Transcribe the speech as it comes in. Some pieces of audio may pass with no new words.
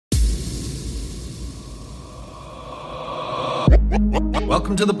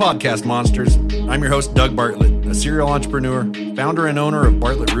Welcome to the podcast, Monsters. I'm your host, Doug Bartlett, a serial entrepreneur, founder and owner of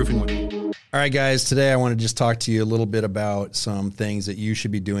Bartlett Roofing. All right, guys, today I want to just talk to you a little bit about some things that you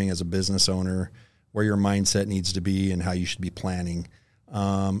should be doing as a business owner, where your mindset needs to be and how you should be planning. And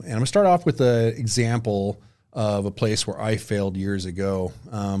I'm going to start off with an example of a place where I failed years ago.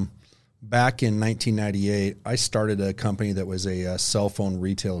 Back in 1998, I started a company that was a cell phone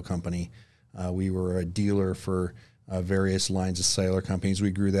retail company. We were a dealer for various lines of cellular companies. I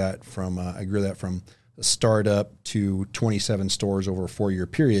grew that from a startup to 27 stores over a 4-year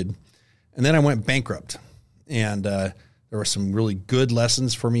period. And then I went bankrupt. And there were some really good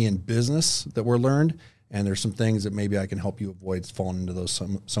lessons for me in business that were learned. And there's some things that maybe I can help you avoid falling into those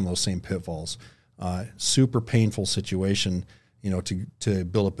some of those same pitfalls. Super painful situation, to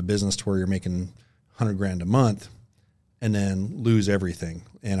build up a business to where you're making $100,000 a month and then lose everything.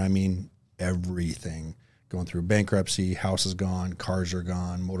 And I mean everything. Going through bankruptcy, house is gone, cars are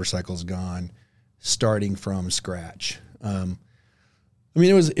gone, motorcycles gone, starting from scratch.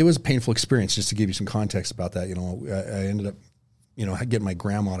 It was a painful experience. Just to give you some context about that, I ended up, getting my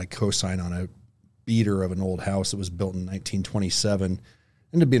grandma to co-sign on a beater of an old house that was built in 1927.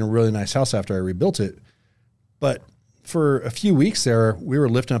 Ended up being a really nice house after I rebuilt it. But for a few weeks there, we were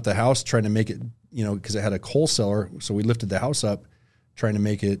lifting up the house, trying to make it, because it had a coal cellar. So we lifted the house up, trying to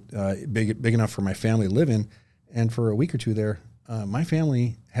make it big enough for my family to live in. And for a week or two there, my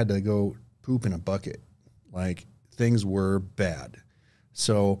family had to go poop in a bucket. Like, things were bad.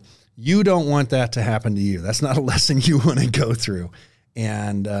 So you don't want that to happen to you. That's not a lesson you want to go through.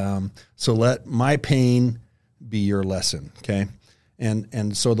 And so let my pain be your lesson, okay?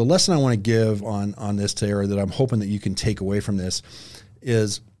 And so the lesson I want to give on this today, or that I'm hoping that you can take away from this,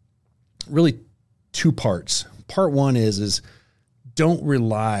 is really two parts. Part one is don't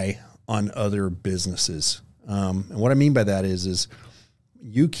rely on other businesses. And what I mean by that is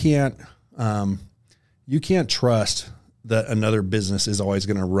you can't trust that another business is always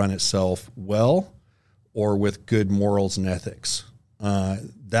going to run itself well or with good morals and ethics.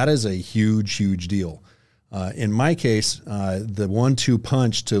 That is a huge, huge deal. In my case, the 1-2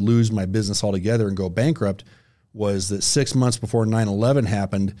 punch to lose my business altogether and go bankrupt was that 6 months before 9/11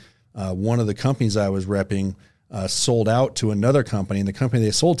 happened, one of the companies I was repping sold out to another company, and the company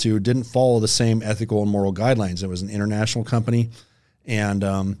they sold to didn't follow the same ethical and moral guidelines. It was an international company, and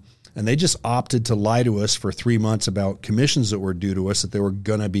they just opted to lie to us for 3 months about commissions that were due to us that they were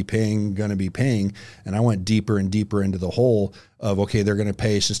going to be paying. And I went deeper and deeper into the hole of, okay, they're going to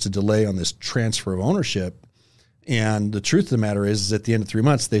pay. It's just a delay on this transfer of ownership. And the truth of the matter is at the end of 3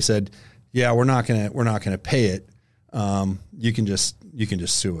 months, they said, yeah, we're not going to pay it. You can just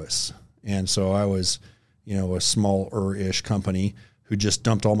sue us. And so I was, a smaller-ish company who just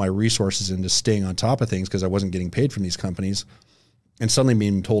dumped all my resources into staying on top of things because I wasn't getting paid from these companies, and suddenly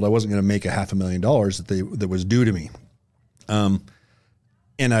being told I wasn't going to make $500,000 that was due to me. And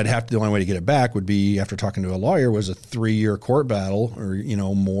the only way to get it back would be, after talking to a lawyer, was a 3-year court battle, or,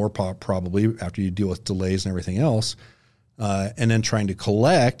 more probably, after you deal with delays and everything else. And then trying to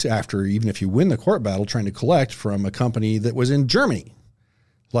collect even if you win the court battle, trying to collect from a company that was in Germany.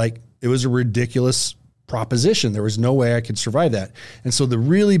 Like, it was a ridiculous proposition. There was no way I could survive that. And so the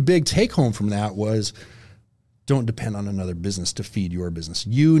really big take home from that was, don't depend on another business to feed your business.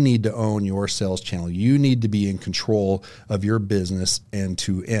 You need to own your sales channel. You need to be in control of your business end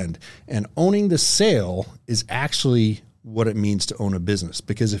to end. And owning the sale is actually what it means to own a business.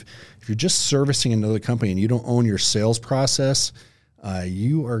 Because if you're just servicing another company and you don't own your sales process,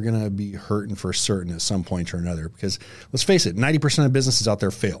 you are going to be hurting for certain at some point or another. Because let's face it, 90% of businesses out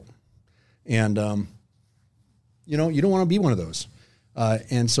there fail. And, you don't want to be one of those.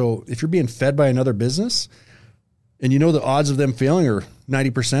 And so if you're being fed by another business, and the odds of them failing are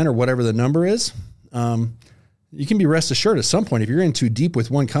 90% or whatever the number is, you can be rest assured at some point, if you're in too deep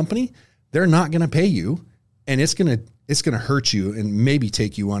with one company, they're not going to pay you, and it's going to hurt you and maybe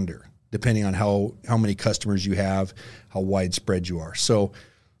take you under, depending on how many customers you have, how widespread you are. So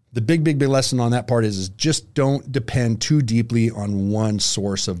the big lesson on that part is just don't depend too deeply on one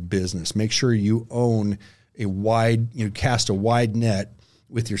source of business. Make sure you own cast a wide net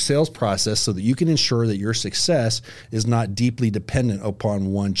with your sales process so that you can ensure that your success is not deeply dependent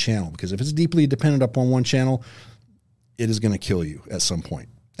upon one channel. Because if it's deeply dependent upon one channel, it is going to kill you at some point.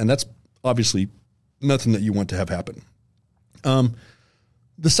 And that's obviously nothing that you want to have happen.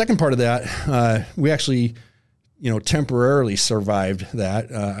 The second part of that, we actually, temporarily survived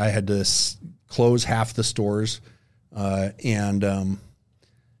that. I had to close half the stores, and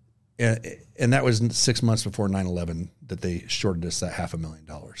that was 6 months before 9/11 that they shorted us that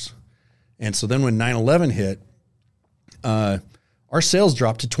 $500,000. And so then when 9/11 hit, our sales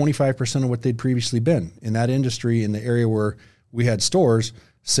dropped to 25% of what they'd previously been. In that industry, in the area where we had stores,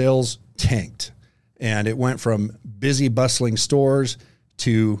 sales tanked. And it went from busy, bustling stores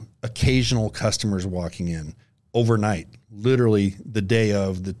to occasional customers walking in overnight, literally the day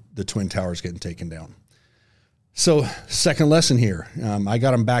of the Twin Towers getting taken down. So second lesson here, I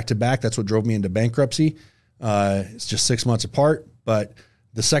got them back to back. That's what drove me into bankruptcy. It's just 6 months apart. But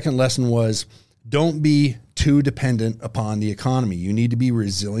the second lesson was, don't be too dependent upon the economy. You need to be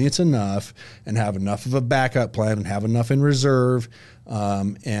resilient enough and have enough of a backup plan and have enough in reserve,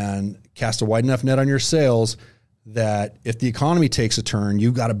 and cast a wide enough net on your sales that if the economy takes a turn,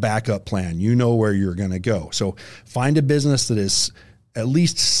 you've got a backup plan. You know where you're going to go. So find a business that is at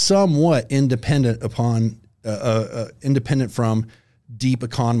least somewhat independent independent from deep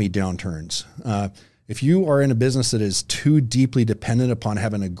economy downturns. If you are in a business that is too deeply dependent upon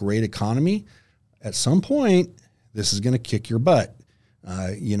having a great economy, at some point, this is going to kick your butt.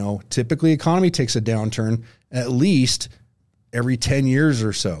 Typically economy takes a downturn at least every 10 years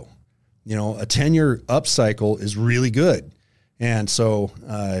or so. A 10-year upcycle is really good. And so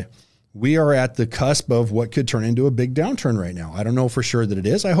we are at the cusp of what could turn into a big downturn right now. I don't know for sure that it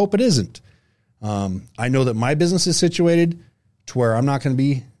is. I hope it isn't. I know that my business is situated to where I'm not going to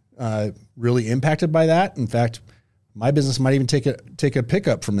be really impacted by that. In fact, my business might even take a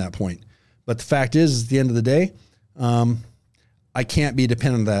pickup from that point. But the fact is, at the end of the day, I can't be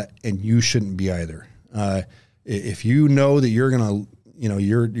dependent on that, and you shouldn't be either. If you know that you're going to,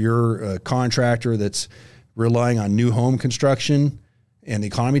 you're a contractor that's relying on new home construction and the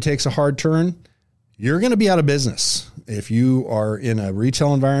economy takes a hard turn, you're going to be out of business. If you are in a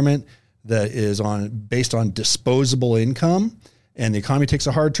retail environment that is based on disposable income and the economy takes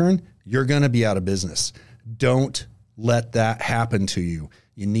a hard turn, you're going to be out of business. Don't let that happen to you.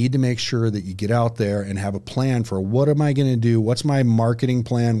 You need to make sure that you get out there and have a plan for what am I going to do? What's my marketing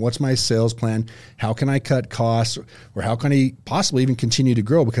plan? What's my sales plan? How can I cut costs? Or how can I possibly even continue to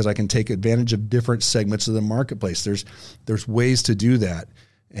grow because I can take advantage of different segments of the marketplace? There's ways to do that.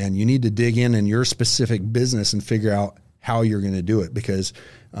 And you need to dig in your specific business and figure out how you're going to do it, because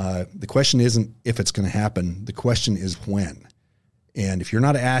the question isn't if it's going to happen. The question is when. And if you're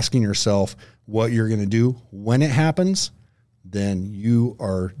not asking yourself what you're going to do when it happens, then you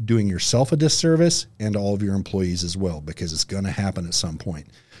are doing yourself a disservice and all of your employees as well, because it's going to happen at some point.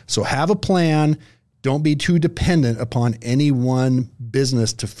 So have a plan. Don't be too dependent upon any one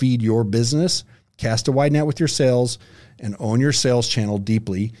business to feed your business. Cast a wide net with your sales and own your sales channel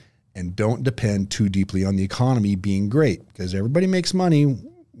deeply, and don't depend too deeply on the economy being great, because everybody makes money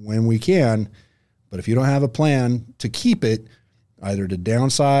when we can. But if you don't have a plan to keep it, either to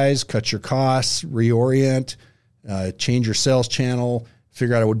downsize, cut your costs, reorient, change your sales channel,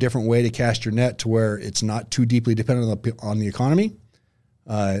 figure out a different way to cast your net to where it's not too deeply dependent on the economy,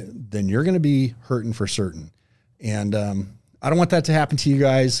 then you're going to be hurting for certain. And I don't want that to happen to you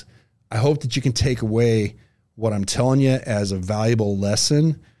guys. I hope that you can take away what I'm telling you as a valuable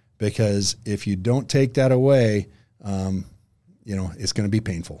lesson, because if you don't take that away, it's going to be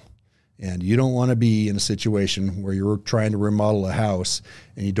painful. And you don't want to be in a situation where you're trying to remodel a house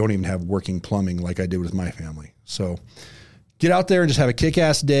and you don't even have working plumbing like I did with my family. So get out there and just have a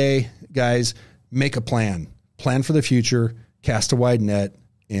kick-ass day, guys. Make a plan. Plan for the future. Cast a wide net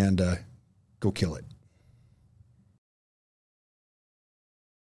and go kill it.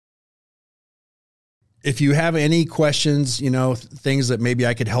 If you have any questions, things that maybe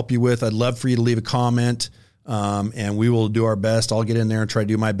I could help you with, I'd love for you to leave a comment. And we will do our best. I'll get in there and try to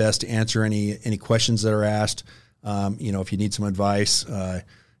do my best to answer any questions that are asked. If you need some advice,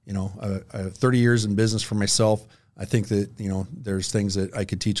 30 years in business for myself, I think that, there's things that I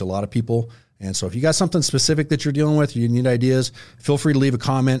could teach a lot of people. And so if you got something specific that you're dealing with, you need ideas, feel free to leave a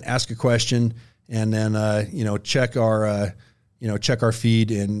comment, ask a question, and then, check our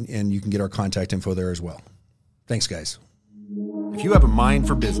feed and you can get our contact info there as well. Thanks, guys. If you have a mind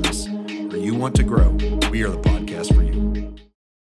for business or you want to grow, we are the podcast for you.